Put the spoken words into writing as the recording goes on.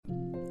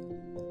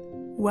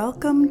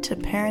Welcome to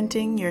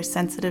Parenting Your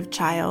Sensitive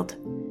Child.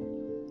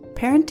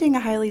 Parenting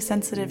a highly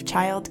sensitive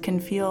child can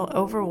feel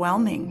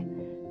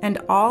overwhelming, and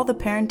all the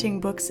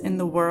parenting books in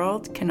the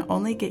world can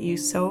only get you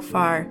so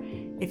far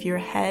if your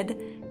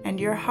head and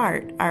your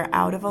heart are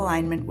out of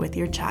alignment with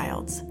your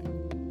child's.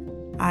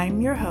 I'm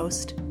your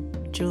host,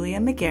 Julia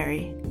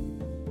McGarry.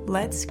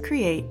 Let's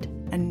create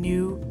a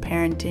new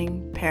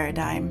parenting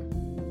paradigm.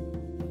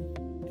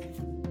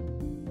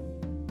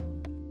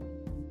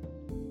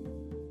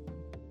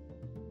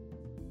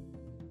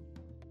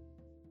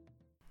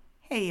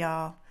 Hey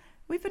y'all,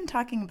 we've been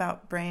talking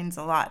about brains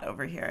a lot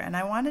over here, and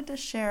I wanted to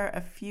share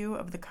a few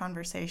of the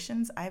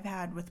conversations I've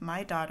had with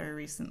my daughter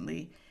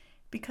recently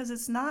because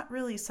it's not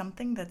really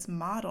something that's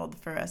modeled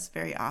for us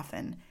very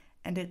often,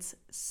 and it's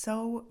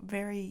so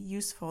very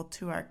useful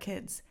to our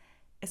kids,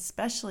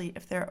 especially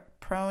if they're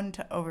prone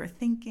to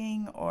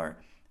overthinking or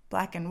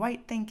black and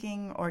white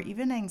thinking or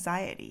even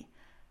anxiety.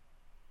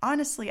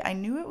 Honestly, I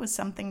knew it was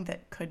something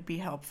that could be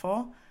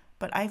helpful,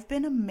 but I've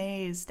been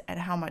amazed at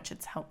how much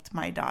it's helped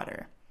my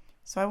daughter.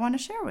 So I want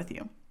to share with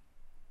you.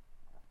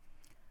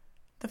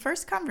 The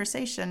first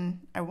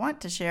conversation I want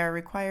to share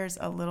requires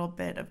a little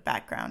bit of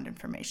background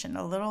information,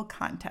 a little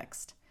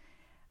context.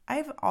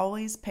 I've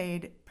always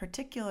paid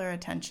particular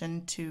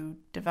attention to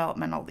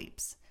developmental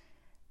leaps.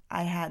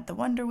 I had the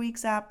Wonder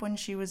Weeks app when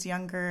she was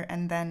younger,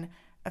 and then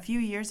a few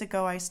years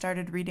ago I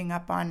started reading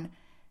up on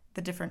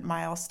the different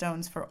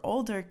milestones for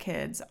older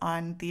kids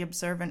on the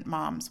Observant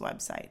Moms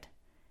website.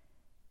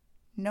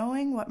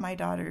 Knowing what my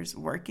daughter's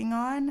working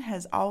on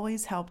has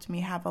always helped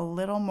me have a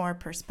little more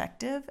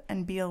perspective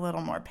and be a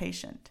little more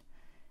patient.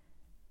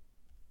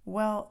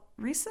 Well,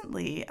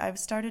 recently I've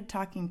started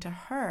talking to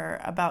her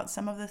about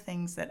some of the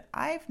things that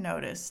I've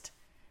noticed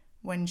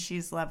when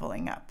she's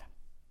leveling up.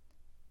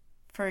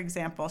 For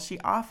example, she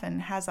often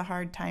has a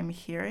hard time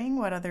hearing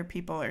what other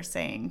people are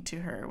saying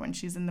to her when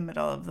she's in the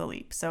middle of the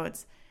leap, so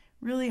it's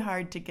really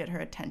hard to get her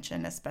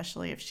attention,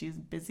 especially if she's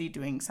busy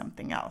doing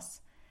something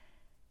else.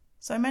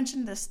 So I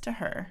mentioned this to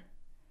her.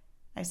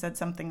 I said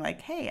something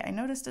like, "Hey, I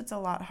noticed it's a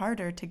lot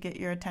harder to get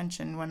your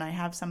attention when I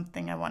have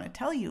something I want to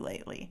tell you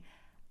lately.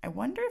 I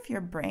wonder if your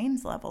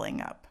brain's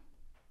leveling up."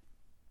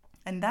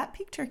 And that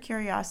piqued her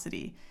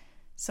curiosity.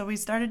 So we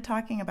started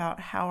talking about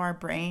how our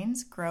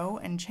brains grow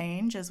and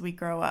change as we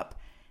grow up.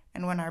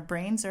 And when our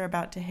brains are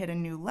about to hit a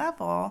new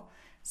level,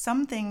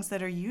 some things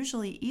that are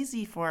usually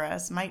easy for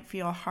us might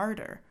feel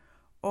harder,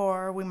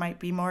 or we might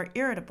be more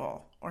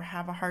irritable or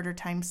have a harder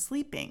time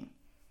sleeping.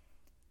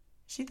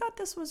 She thought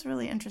this was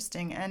really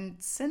interesting, and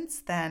since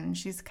then,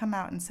 she's come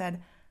out and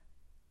said,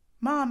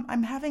 "Mom,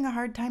 I'm having a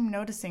hard time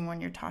noticing when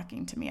you're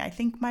talking to me. I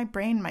think my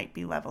brain might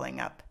be leveling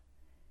up."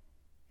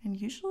 And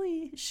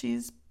usually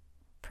she's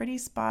pretty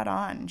spot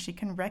on. She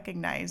can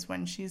recognize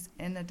when she's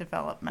in a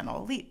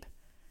developmental leap.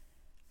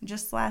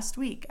 Just last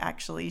week,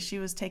 actually, she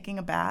was taking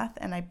a bath,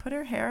 and I put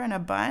her hair in a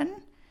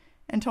bun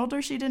and told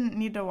her she didn't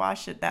need to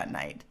wash it that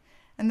night.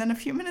 And then a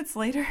few minutes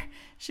later,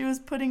 she was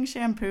putting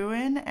shampoo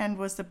in and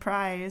was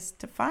surprised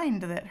to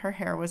find that her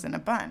hair was in a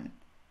bun.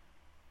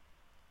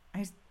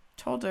 I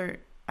told her,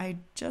 "I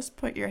just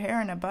put your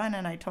hair in a bun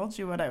and I told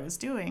you what I was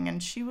doing."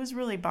 And she was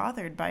really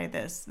bothered by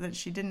this, that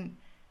she didn't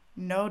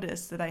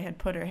notice that I had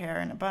put her hair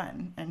in a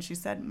bun. And she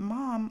said,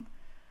 "Mom,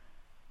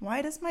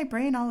 why does my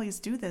brain always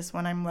do this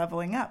when I'm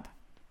leveling up?"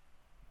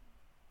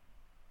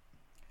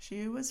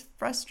 She was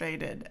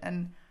frustrated,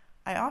 and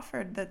I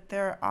offered that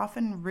there are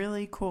often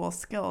really cool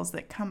skills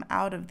that come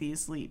out of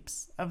these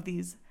leaps, of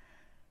these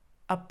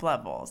up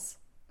levels.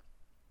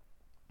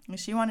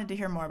 She wanted to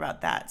hear more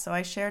about that, so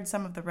I shared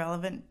some of the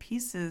relevant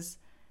pieces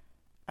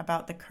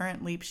about the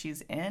current leap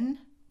she's in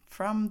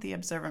from the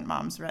Observant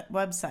Moms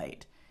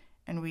website,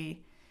 and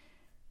we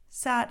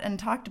sat and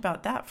talked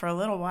about that for a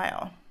little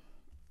while.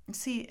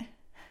 See,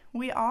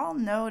 we all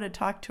know to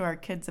talk to our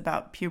kids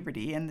about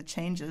puberty and the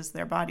changes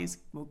their bodies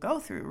will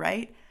go through,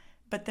 right?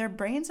 But their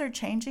brains are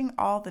changing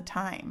all the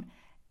time,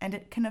 and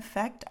it can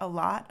affect a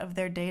lot of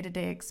their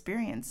day-to-day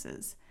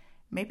experiences.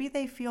 Maybe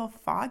they feel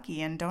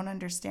foggy and don't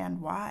understand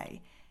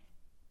why.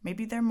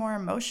 Maybe they're more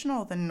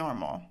emotional than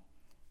normal.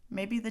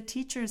 Maybe the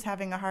teacher's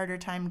having a harder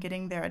time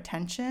getting their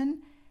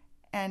attention,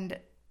 and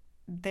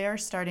they're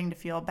starting to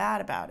feel bad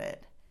about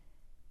it.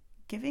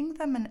 Giving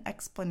them an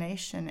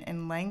explanation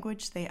in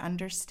language they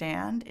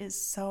understand is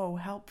so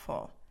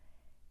helpful.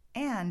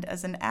 And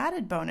as an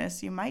added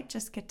bonus, you might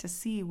just get to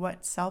see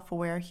what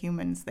self-aware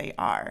humans they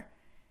are.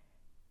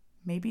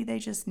 Maybe they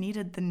just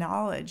needed the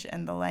knowledge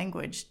and the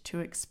language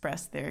to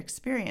express their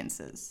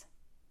experiences.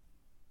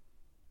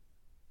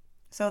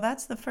 So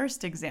that's the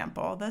first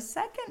example. The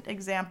second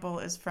example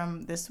is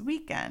from this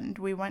weekend.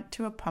 We went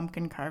to a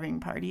pumpkin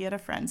carving party at a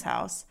friend's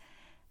house,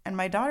 and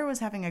my daughter was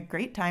having a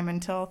great time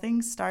until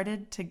things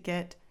started to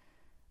get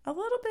a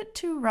little bit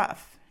too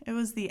rough. It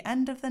was the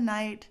end of the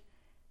night.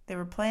 They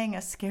were playing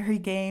a scary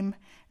game,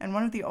 and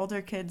one of the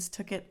older kids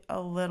took it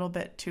a little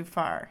bit too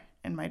far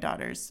from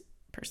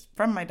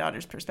my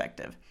daughter's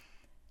perspective.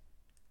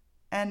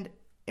 And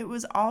it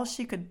was all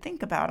she could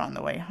think about on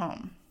the way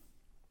home.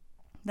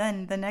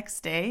 Then the next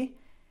day,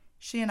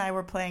 She and I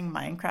were playing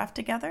Minecraft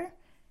together,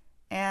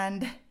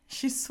 and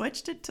she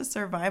switched it to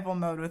survival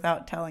mode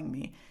without telling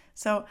me.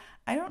 So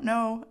I don't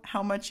know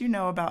how much you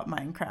know about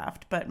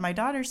Minecraft, but my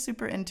daughter's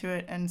super into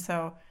it, and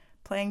so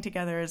playing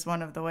together is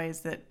one of the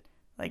ways that,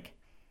 like,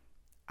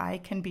 I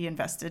can be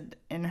invested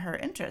in her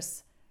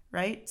interests,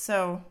 right?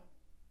 So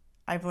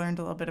I've learned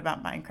a little bit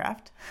about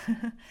Minecraft.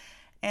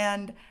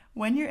 And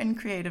when you're in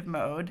creative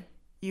mode,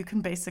 you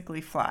can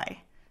basically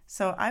fly.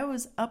 So I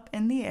was up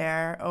in the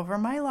air over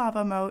my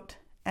lava moat,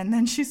 and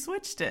then she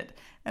switched it,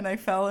 and I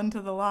fell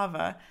into the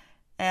lava.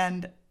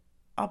 And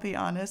I'll be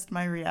honest,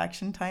 my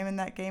reaction time in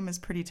that game is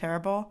pretty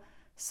terrible.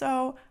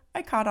 So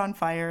I caught on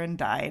fire and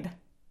died.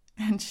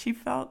 And she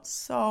felt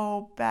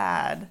so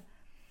bad.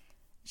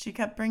 She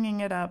kept bringing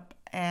it up,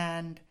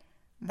 and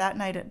that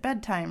night at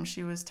bedtime,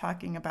 she was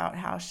talking about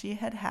how she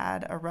had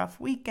had a rough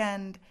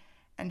weekend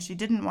and she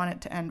didn't want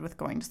it to end with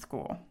going to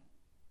school.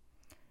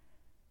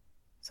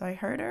 So I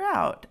heard her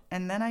out,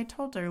 and then I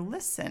told her,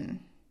 listen,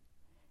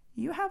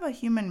 you have a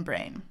human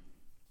brain.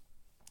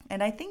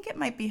 And I think it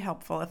might be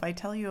helpful if I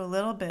tell you a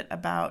little bit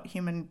about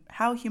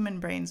how human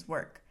brains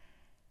work.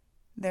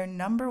 Their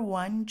number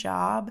one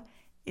job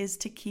is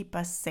to keep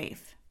us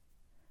safe.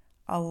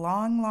 A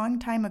long, long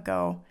time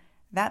ago,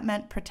 that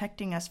meant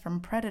protecting us from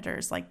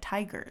predators like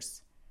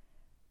tigers.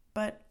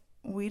 But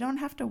we don't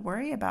have to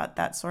worry about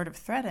that sort of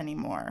threat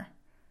anymore.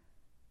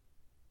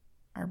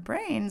 Our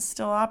brains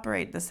still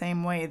operate the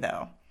same way,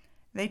 though.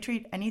 They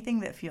treat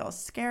anything that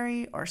feels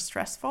scary or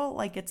stressful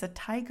like it's a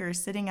tiger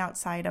sitting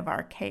outside of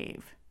our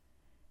cave.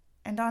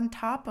 And on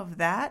top of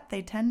that,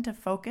 they tend to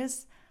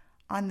focus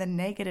on the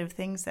negative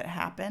things that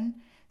happen.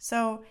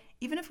 So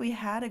even if we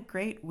had a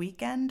great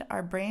weekend,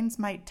 our brains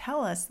might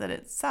tell us that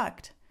it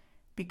sucked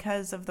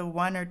because of the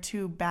one or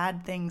two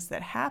bad things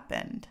that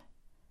happened.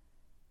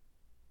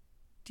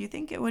 Do you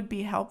think it would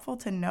be helpful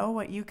to know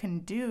what you can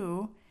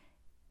do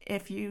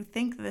if you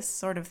think this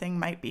sort of thing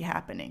might be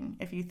happening?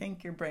 If you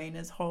think your brain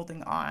is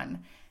holding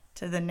on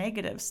to the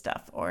negative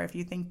stuff, or if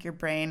you think your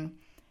brain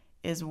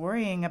is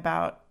worrying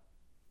about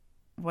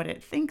what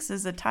it thinks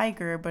is a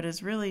tiger but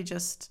is really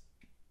just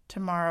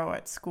tomorrow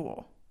at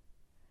school.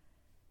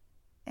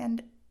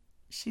 And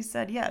she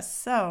said yes.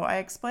 So I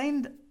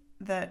explained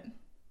that,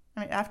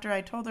 after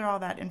I told her all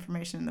that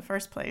information in the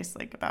first place,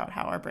 like about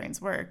how our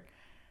brains work,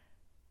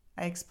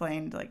 I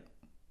explained, like,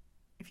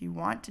 if you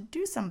want to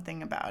do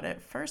something about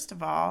it, first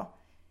of all,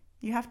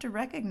 you have to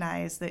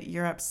recognize that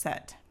you're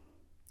upset,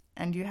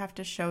 and you have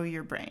to show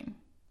your brain.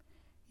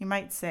 You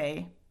might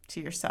say to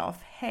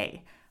yourself,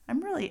 hey,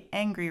 I'm really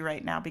angry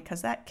right now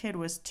because that kid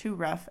was too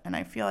rough and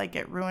I feel like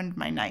it ruined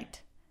my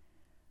night.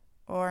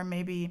 Or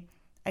maybe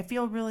I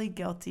feel really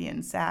guilty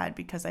and sad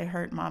because I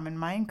hurt mom in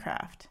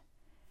Minecraft.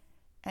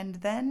 And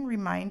then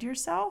remind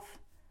yourself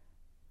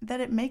that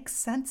it makes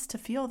sense to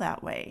feel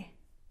that way.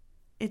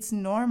 It's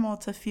normal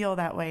to feel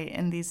that way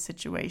in these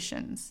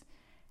situations.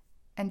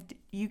 And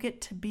you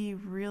get to be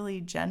really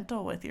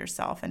gentle with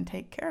yourself and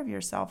take care of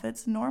yourself.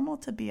 It's normal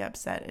to be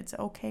upset. It's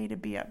okay to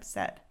be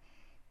upset.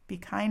 Be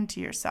kind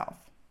to yourself.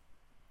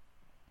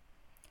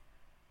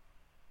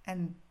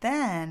 And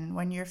then,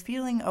 when you're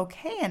feeling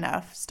okay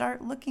enough,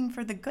 start looking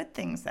for the good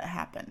things that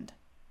happened.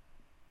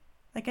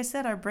 Like I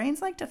said, our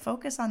brains like to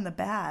focus on the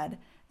bad,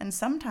 and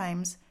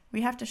sometimes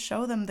we have to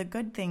show them the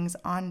good things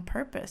on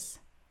purpose.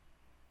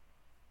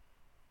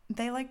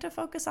 They like to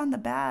focus on the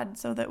bad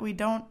so that we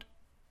don't,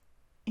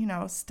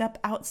 step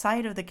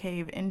outside of the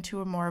cave into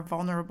a more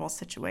vulnerable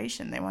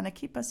situation. They want to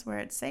keep us where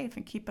it's safe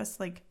and keep us,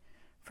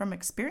 from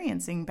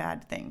experiencing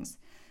bad things.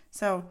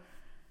 So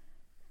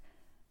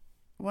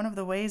one of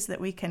the ways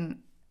that we can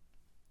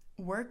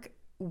work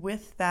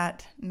with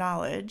that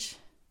knowledge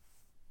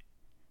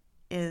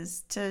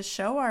is to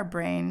show our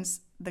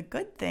brains the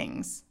good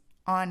things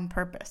on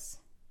purpose.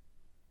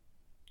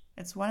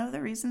 It's one of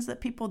the reasons that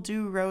people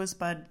do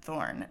rosebud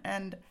thorn.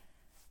 And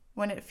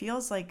when it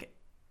feels like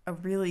a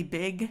really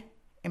big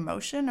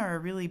emotion or a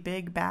really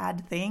big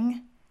bad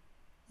thing,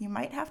 you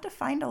might have to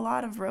find a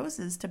lot of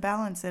roses to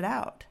balance it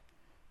out.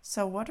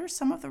 So what are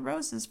some of the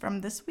roses from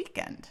this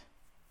weekend?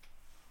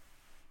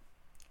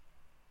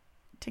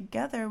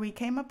 Together, we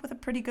came up with a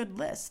pretty good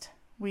list.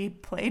 We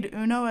played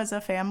Uno as a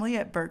family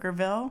at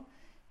Burgerville.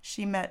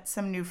 She met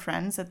some new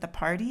friends at the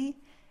party.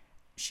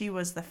 She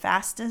was the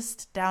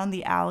fastest down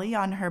the alley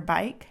on her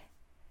bike.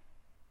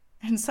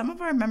 And some of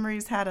our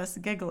memories had us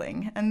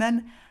giggling. And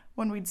then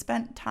when we'd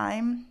spent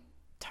time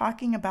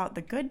talking about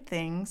the good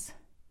things,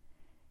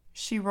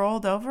 she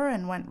rolled over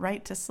and went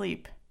right to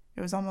sleep.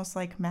 It was almost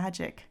like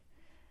magic.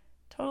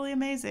 Totally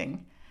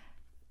amazing.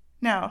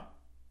 Now,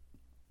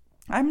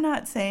 I'm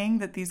not saying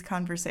that these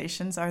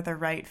conversations are the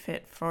right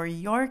fit for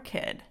your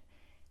kid.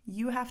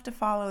 You have to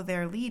follow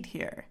their lead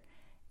here.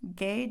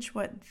 Gauge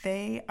what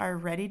they are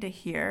ready to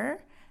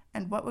hear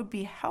and what would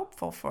be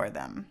helpful for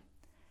them.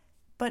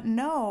 But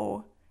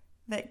know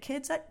that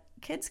kids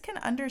can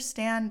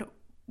understand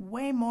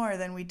way more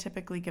than we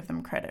typically give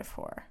them credit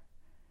for,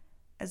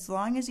 as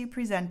long as you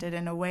present it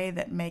in a way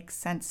that makes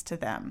sense to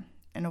them,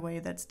 in a way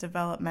that's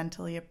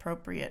developmentally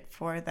appropriate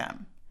for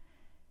them.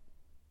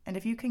 And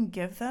if you can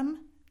give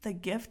them the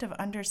gift of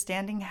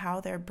understanding how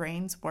their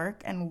brains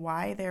work and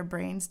why their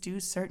brains do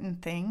certain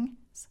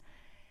things,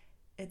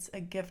 it's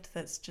a gift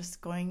that's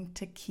just going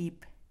to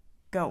keep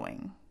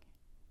going.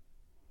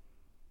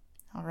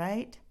 All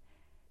right?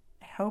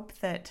 I hope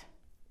that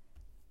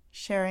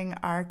sharing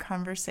our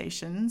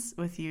conversations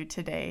with you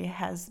today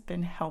has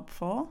been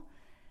helpful.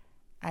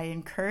 I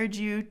encourage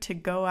you to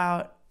go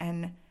out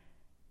and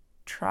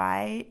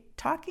try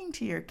talking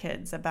to your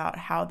kids about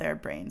how their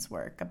brains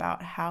work,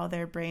 about how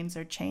their brains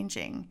are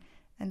changing,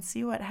 and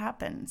see what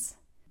happens.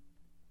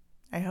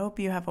 I hope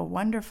you have a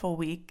wonderful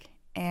week,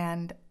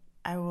 and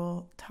I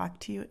will talk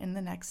to you in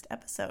the next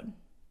episode.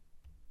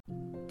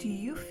 Do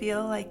you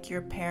feel like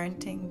you're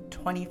parenting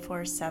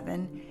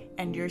 24/7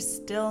 and you're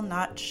still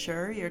not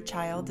sure your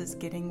child is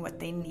getting what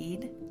they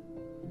need?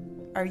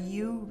 Are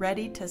you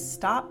ready to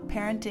stop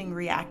parenting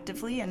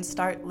reactively and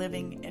start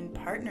living in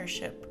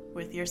partnership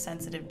with your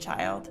sensitive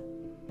child?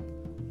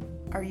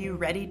 Are you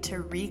ready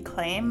to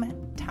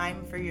reclaim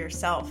time for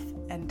yourself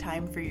and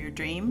time for your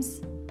dreams?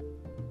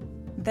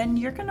 Then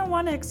you're going to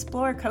want to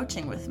explore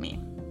coaching with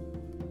me.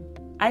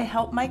 I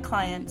help my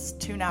clients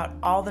tune out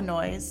all the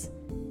noise,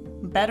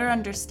 better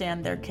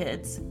understand their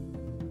kids,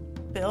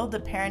 build a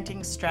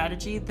parenting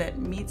strategy that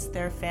meets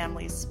their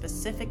family's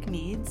specific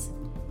needs,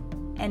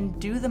 and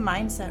do the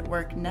mindset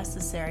work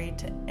necessary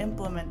to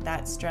implement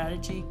that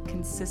strategy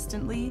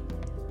consistently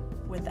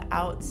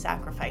without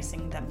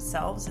sacrificing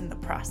themselves in the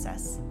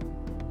process.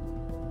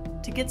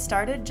 To get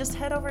started, just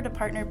head over to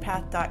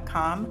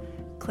partnerpath.com,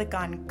 click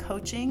on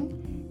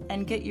coaching,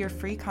 and get your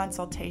free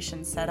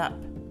consultation set up.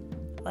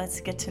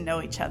 Let's get to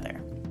know each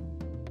other.